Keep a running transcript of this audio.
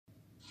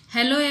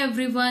Hello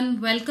everyone,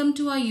 welcome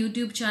to our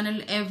YouTube channel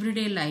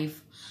everyday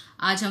life.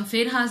 आज हम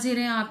फिर हाजिर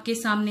हैं आपके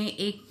सामने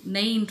एक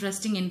नई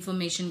इंटरेस्टिंग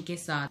इन्फॉर्मेशन के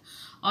साथ।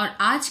 और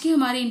आज की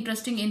हमारी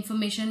इंटरेस्टिंग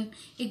इन्फॉर्मेशन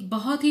एक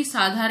बहुत ही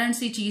साधारण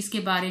सी चीज के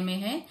बारे में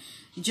है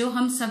जो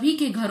हम सभी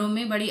के घरों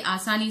में बड़ी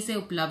आसानी से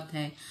उपलब्ध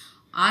है।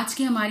 आज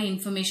की हमारी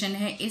इन्फॉर्मेशन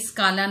है इस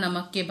काला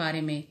नमक के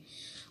बारे में,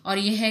 और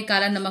यह है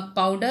काला नमक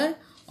पाउडर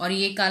और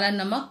ये काला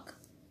नमक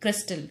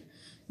क्रिस्टल,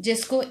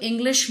 जिसको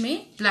इंग्लिश में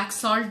ब्लैक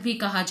सॉल्ट भी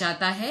कहा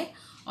जाता है।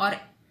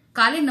 और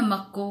काले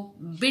नमक को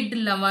बिड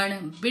लवण,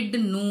 बिड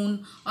नून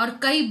और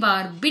कई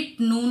बार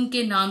बिट नून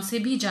के नाम से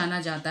भी जाना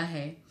जाता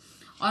है।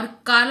 और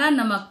काला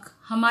नमक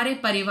हमारे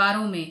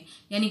परिवारों में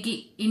यानी कि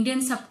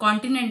इंडियन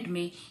सबकॉन्टिनेंट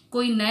में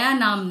कोई नया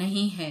नाम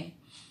नहीं है।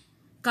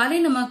 काले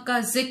नमक का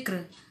जिक्र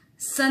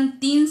सन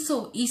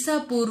 300 ईसा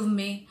पूर्व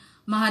में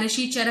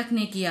महर्षि चरक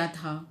ने किया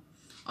था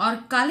और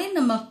काले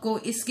नमक को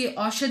इसके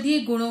औषधीय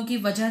गुणों की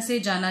वजह से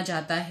जाना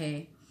जाता है।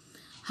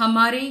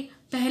 हमारे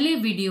पहले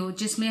वीडियो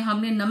जिसमें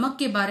हमने नमक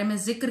के बारे में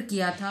जिक्र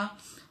किया था,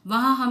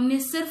 वहां हमने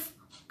सिर्फ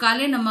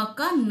काले नमक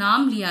का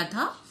नाम लिया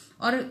था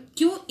और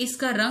क्यों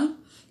इसका रंग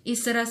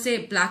इस तरह से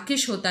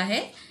ब्लैकिश होता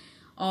है,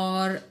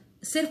 और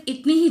सिर्फ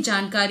इतनी ही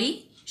जानकारी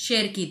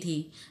शेयर की थी।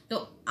 तो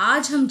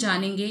आज हम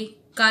जानेंगे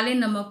काले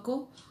नमक को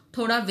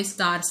थोड़ा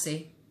विस्तार से।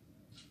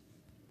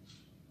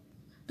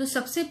 तो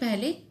सबसे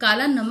पहले,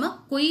 काला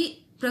नमक कोई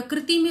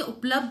प्रकृति में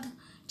उपलब्ध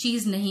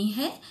चीज नहीं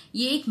है,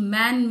 ये एक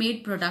मैन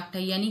मेड प्रोडक्ट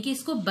है, यानी कि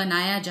इसको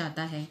बनाया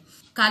जाता है।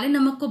 काले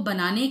नमक को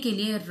बनाने के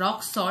लिए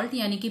रॉक सॉल्ट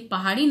यानी कि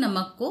पहाड़ी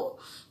नमक को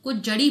कुछ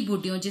जड़ी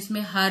बूटियों जिसमें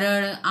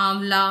हरड़,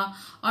 आंवला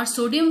और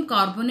सोडियम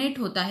कार्बोनेट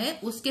होता है,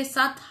 उसके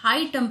साथ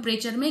हाई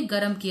टेम्परेचर में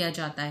गर्म किया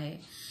जाता है।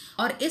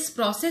 और इस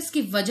प्रोसेस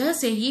की वजह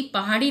से ही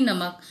पहाड़ी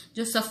नमक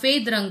जो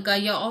सफेद रंग का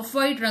या ऑफ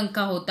वाइट रंग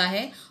का होता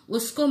है,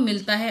 उसको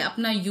मिलता है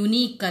अपना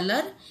यूनिक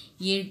कलर,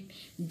 ये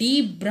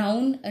डीप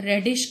ब्राउन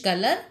रेडिश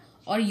कलर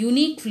और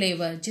यूनिक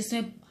फ्लेवर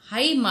जिसमें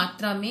हाई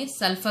मात्रा में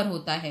सल्फर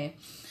होता है।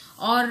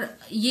 और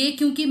ये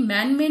क्योंकि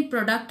मैन मेड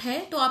प्रोडक्ट है,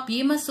 तो आप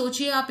ये मत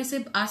सोचिए आप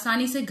इसे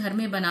आसानी से घर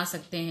में बना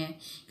सकते हैं,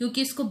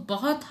 क्योंकि इसको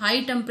बहुत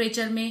हाई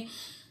टेम्परेचर में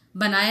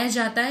बनाया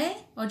जाता है।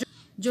 और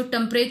जो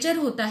टेम्परेचर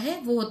होता है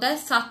वो होता है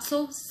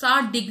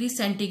 760 डिग्री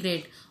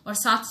सेंटीग्रेड। और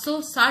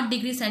 760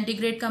 डिग्री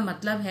सेंटीग्रेड का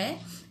मतलब है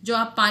जो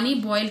आप पानी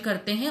बॉईल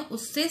करते हैं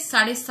उससे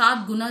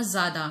 7.5 गुना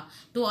ज्यादा।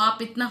 तो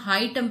आप इतना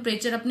हाई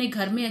टेम्परेचर अपने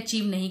घर में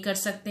अचीव नहीं कर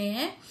सकते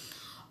हैं।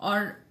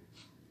 और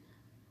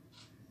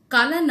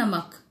काला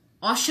नमक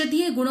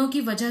औषधीय गुणों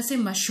की वजह से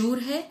मशहूर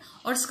है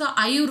और इसका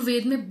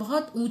आयुर्वेद में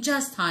बहुत ऊंचा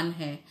स्थान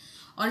है।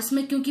 और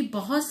इसमें क्योंकि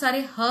बहुत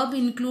सारे हर्ब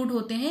इंक्लूड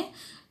होते हैं,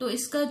 तो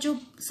इसका जो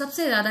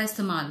सबसे ज्यादा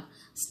इस्तेमाल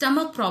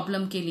स्टमक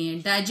प्रॉब्लम के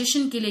लिए,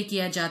 डाइजेशन के लिए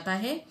किया जाता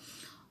है।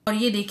 और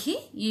ये देखिए,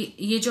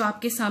 ये जो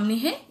आपके सामने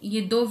है, ये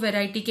 2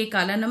 वैरायटी के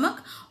काला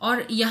नमक।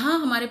 और यहाँ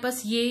हमारे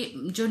पास ये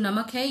जो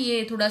नमक है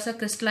ये थोड़ा सा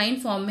क्रिस्टलाइन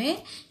फॉर्म में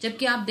है,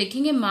 जबकि आप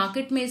देखेंगे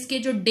मार्केट में इसके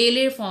जो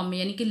डेले फॉर्म में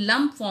यानी कि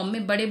लंप फॉर्म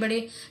में, बड़े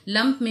बड़े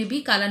लंप में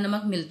भी काला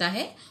नमक मिलता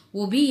है,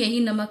 वो भी यही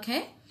नमक है।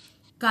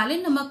 काले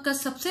नमक का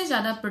सबसे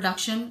ज्यादा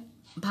प्रोडक्शन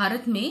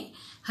भारत में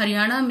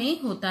हरियाणा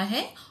में होता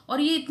है।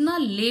 और ये इतना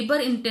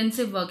लेबर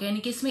इंटेंसिव वर्क है, यानी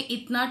कि इसमें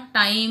इतना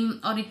टाइम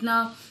और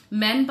इतना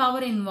मैन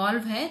पावर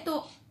इन्वॉल्व है,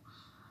 तो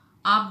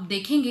आप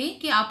देखेंगे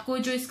कि आपको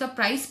जो इसका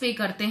प्राइस पे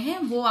करते हैं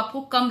वो आपको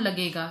कम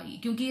लगेगा,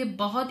 क्योंकि ये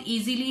बहुत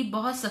इजीली,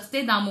 बहुत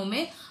सस्ते दामों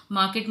में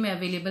मार्केट में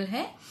अवेलेबल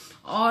है।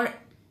 और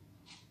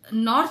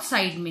नॉर्थ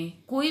साइड में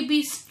कोई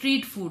भी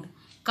स्ट्रीट फूड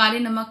काले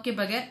नमक के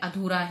बगैर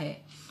अधूरा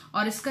है।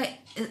 और इसका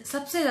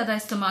सबसे ज्यादा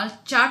इस्तेमाल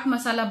चाट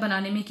मसाला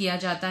बनाने में किया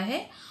जाता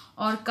है।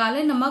 और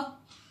काले नमक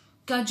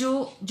का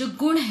जो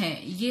गुण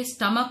है, ये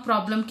स्टमक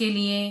प्रॉब्लम के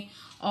लिए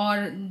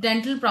और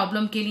डेंटल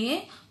प्रॉब्लम के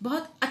लिए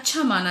बहुत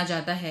अच्छा माना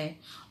जाता है।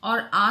 और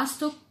आज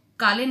तो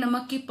काले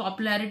नमक की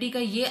पॉपुलैरिटी का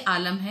ये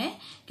आलम है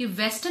कि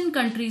वेस्टर्न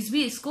कंट्रीज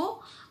भी इसको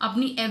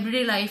अपनी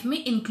एवरीडे लाइफ में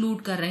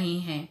इंक्लूड कर रही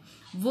हैं।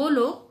 वो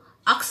लोग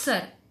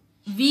अक्सर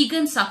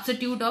वीगन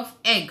सब्स्टिट्यूट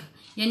ऑफ एग,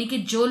 यानी कि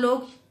जो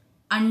लोग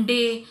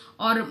अंडे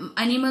और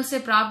एनिमल से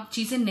प्राप्त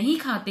चीजें नहीं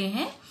खाते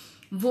हैं,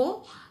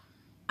 वो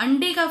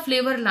अंडे का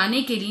फ्लेवर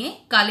लाने के लिए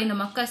काले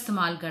नमक का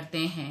इस्तेमाल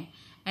करते हैं।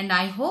 एंड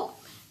आई होप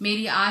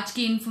मेरी आज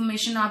की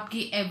इन्फॉर्मेशन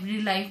आपकी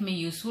एवरीडे लाइफ में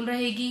यूजफुल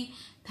रहेगी।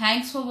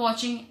 Thanks for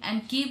watching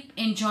and keep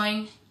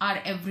enjoying our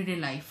everyday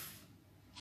life.